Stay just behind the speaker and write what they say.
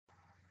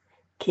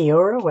Kia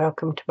ora,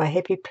 welcome to my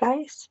happy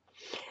place.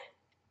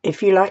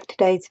 If you like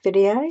today's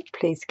video,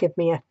 please give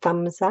me a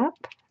thumbs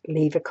up,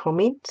 leave a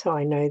comment so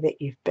I know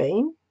that you've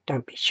been.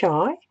 Don't be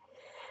shy,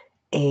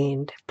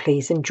 and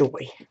please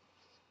enjoy.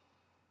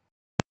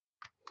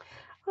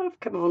 I've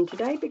come on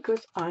today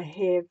because I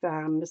have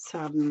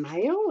some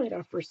mail that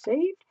I've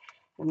received,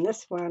 and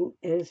this one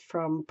is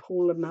from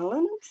Paula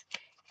Mullins,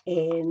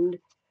 and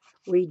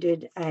we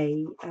did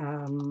a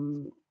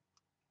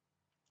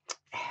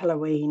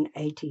Halloween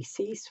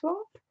ATC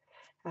swap.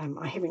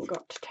 I haven't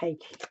got to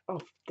take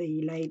off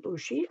the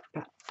labels yet,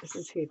 but this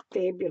is her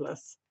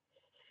fabulous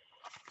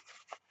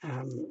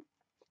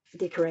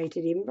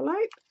decorated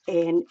envelope,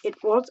 and it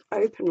was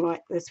open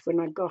like this when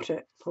I got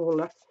it,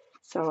 Paula,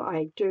 so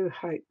I do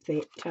hope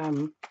that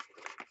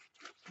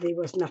there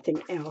was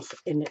nothing else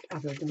in it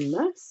other than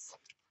this.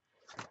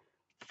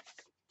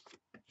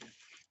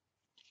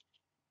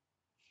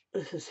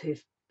 This is her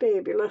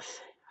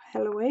fabulous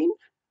Halloween.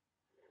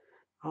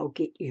 I'll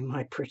get you,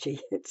 my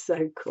pretty. It's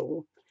so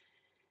cool.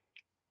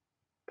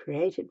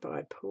 Created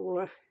by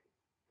Paula.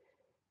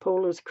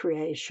 Paula's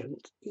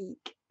Creations.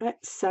 Eek.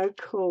 That's so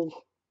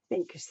cool.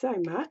 Thank you so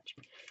much.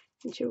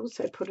 And she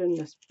also put in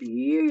this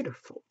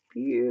beautiful,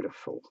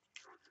 beautiful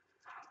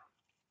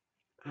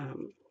bag.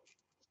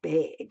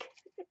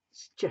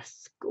 It's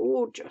just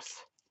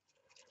gorgeous.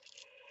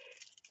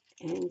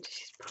 And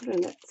she's put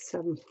in it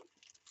some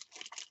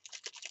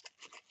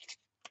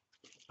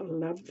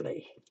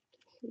lovely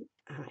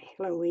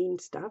Halloween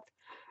stuff.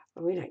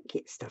 Oh, we don't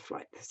get stuff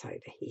like this over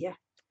here.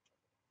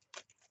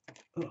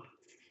 Oh,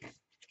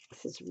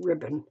 this is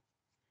ribbon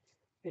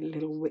with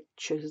little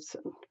witches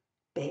and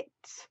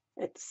bats.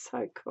 It's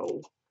so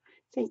cool.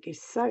 Thank you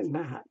so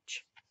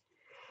much.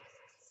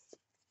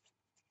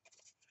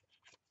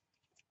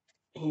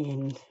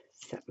 And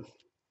some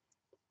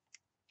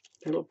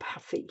little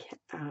puffy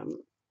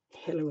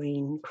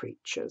Halloween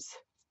creatures,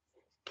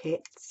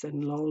 cats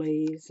and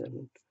lollies,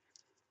 and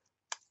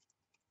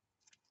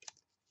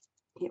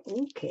yeah,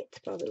 all cats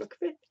by the look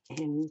of it,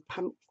 and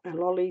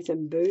lollies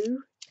and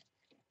boo,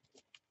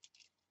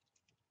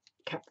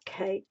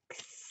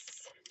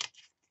 cupcakes,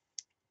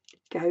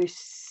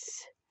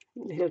 ghosts,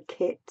 little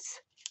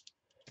cats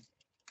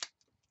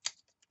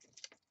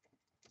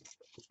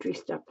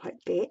dressed up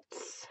like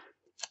bats,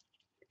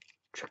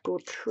 trick or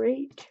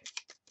treat,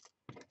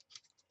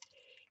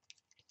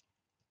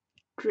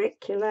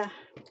 Dracula,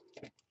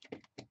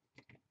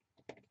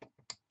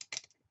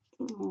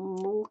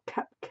 more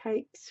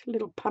cupcakes,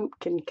 little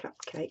pumpkin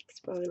cupcakes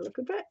by the look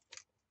of it,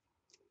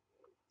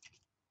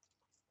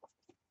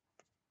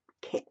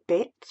 cat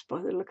bats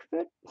by the look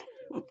of it,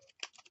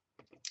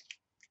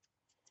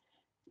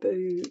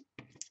 boo,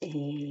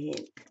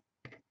 and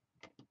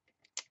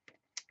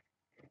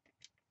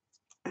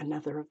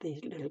another of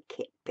these little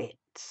cat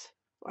bats.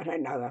 I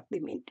don't know if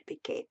they're meant to be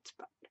cats,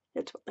 but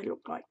that's what they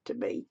look like to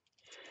me.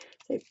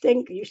 So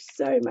thank you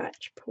so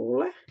much,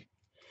 Paula,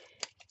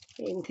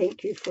 and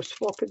thank you for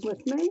swapping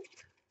with me.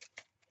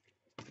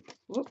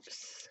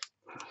 Whoops,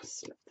 I'll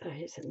slip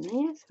those in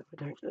there so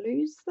I don't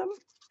lose them.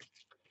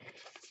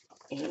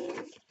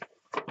 And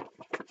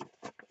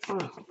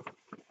I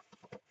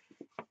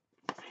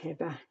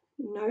have a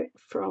note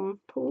from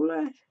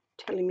Paula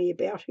telling me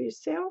about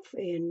herself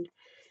and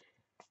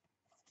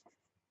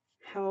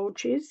how old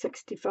she is,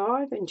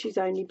 65, and she's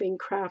only been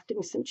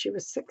crafting since she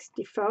was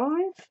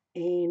 65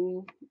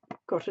 and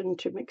got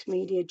into mixed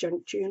media,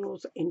 junk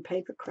journals and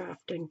paper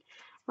crafting.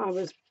 I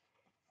was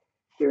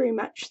very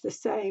much the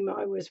same.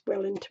 I was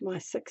well into my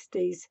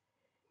 60s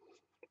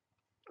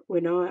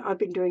when I've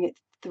been doing it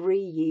 3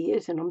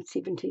 years, and I'm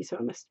 70, so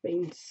I must have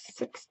been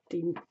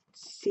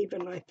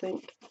 67, I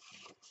think,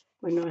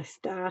 when I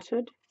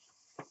started.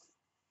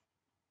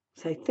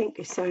 So thank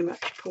you so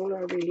much, Paula.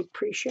 I really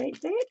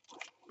appreciate that.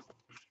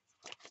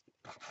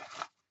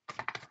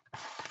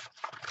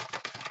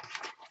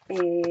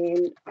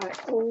 And I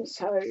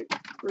also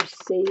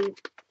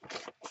received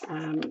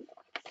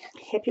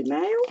happy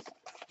mail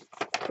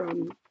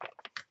from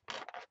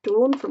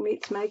Dawn from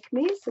Let's Make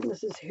Mess, and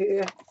this is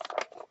her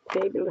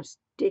fabulous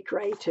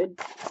decorated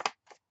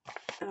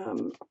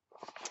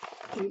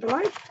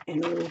envelope,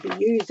 and I will be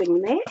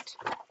using that.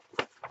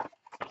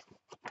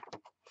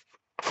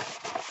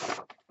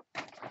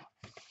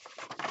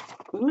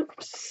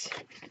 Oops.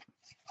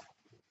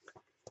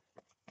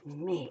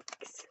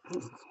 Next.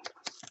 Oops.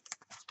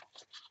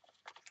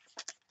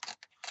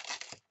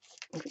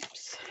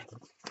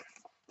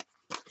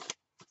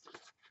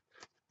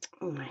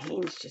 Oh, my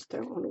hands just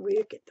don't want to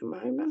work at the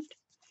moment.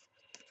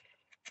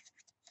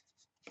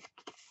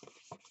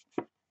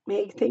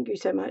 Meg, thank you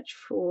so much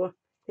for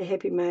the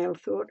happy mail.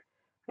 Thought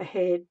I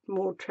had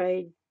more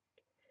Trader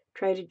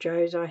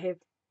Joe's. I have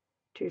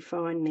to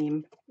find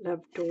them.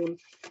 Love, Dawn.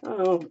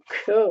 Oh,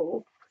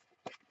 cool.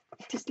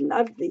 Just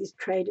love these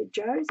Trader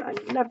Joe's. I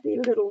love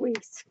their little wee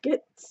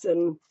skits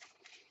and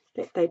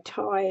that they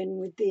tie in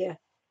with their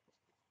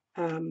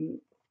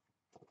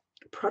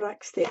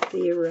products that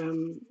they're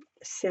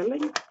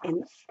selling,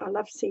 and I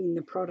love seeing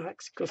the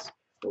products because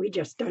we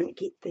just don't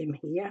get them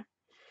here.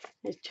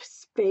 It's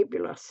just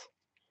fabulous.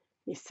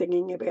 You're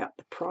singing about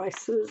the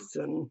prices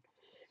and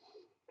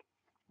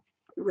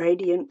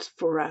radiance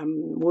for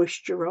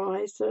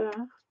moisturiser.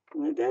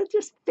 They're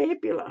just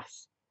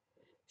fabulous.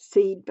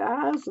 Seed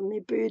bars and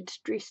their birds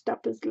dressed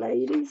up as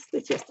ladies.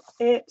 They're just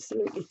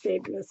absolutely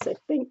fabulous. So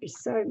thank you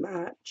so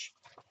much.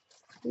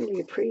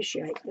 Really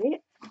appreciate that.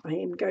 I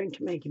am going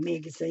to make a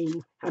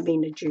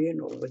a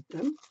journal with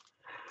them.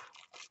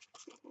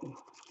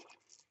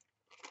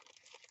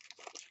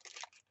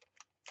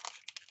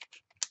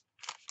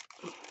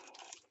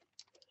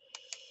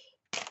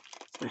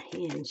 My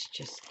hand's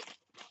just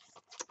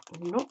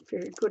not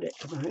very good at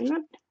the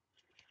moment.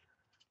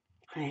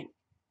 And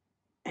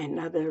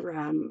another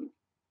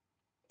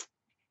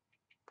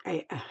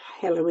a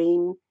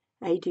Halloween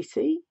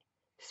ATC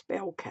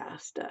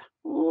spellcaster.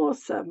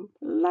 Awesome.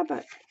 Love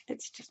it.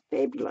 It's just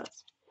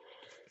fabulous.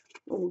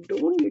 Oh,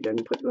 Dawn, you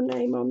didn't put your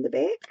name on the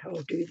back.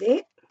 I'll do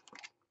that.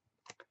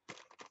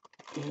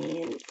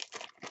 And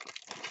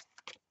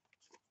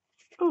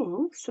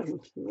oh,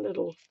 some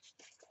little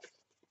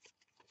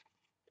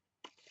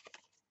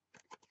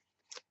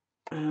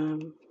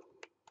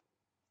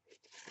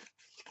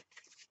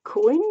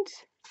coins,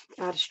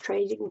 artist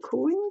trading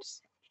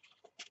coins.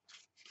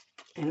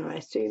 And I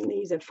assume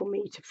these are for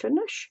me to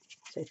finish.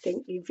 So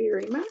thank you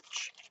very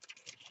much.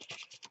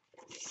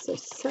 This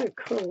is so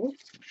cool.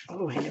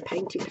 Oh, and a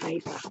painty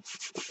paper.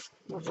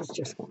 This is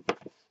just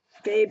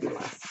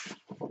fabulous.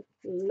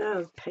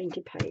 Love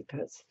painty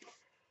papers.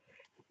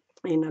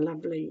 And a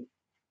lovely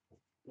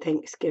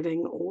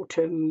Thanksgiving,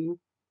 autumn,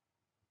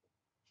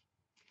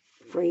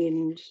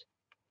 friends,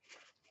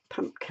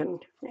 pumpkin.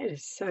 That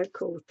is so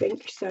cool.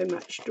 Thank you so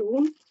much,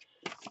 Dawn.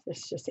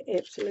 It's just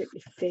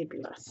absolutely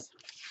fabulous.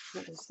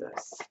 What is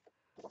this?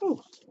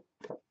 Oh,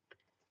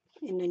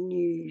 and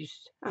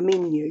a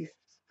menu.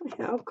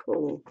 How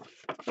cool.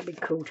 That'd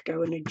be cool to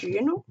go in a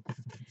journal.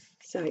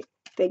 So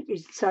thank you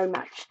so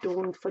much,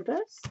 Dawn, for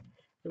this. I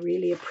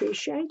really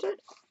appreciate it.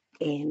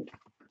 And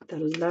the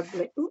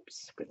lovely,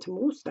 oops, got some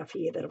more stuff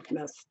here that I've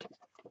missed.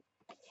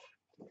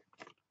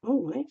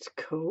 Oh, that's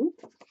cool.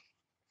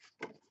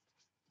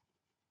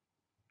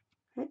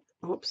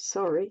 Oops,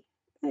 sorry.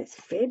 That's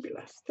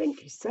fabulous.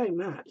 Thank you so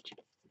much.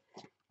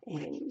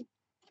 And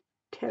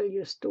tell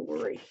your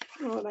story.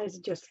 Oh, those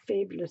are just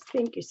fabulous.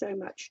 Thank you so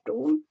much,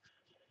 Dawn.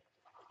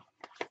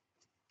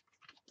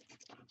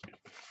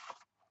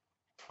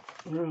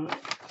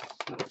 Right,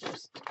 I'll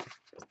just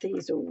put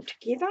these all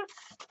together.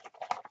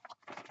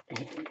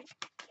 And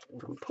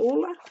from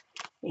Paula.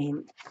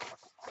 And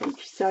thank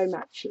you so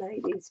much,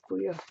 ladies,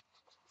 for your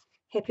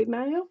happy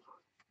mail.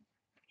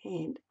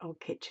 And I'll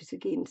catch us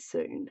again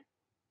soon.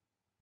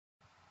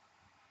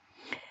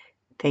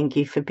 Thank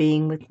you for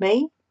being with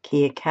me.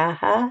 Kia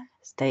kaha,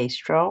 stay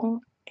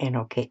strong, and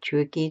I'll catch you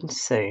again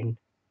soon.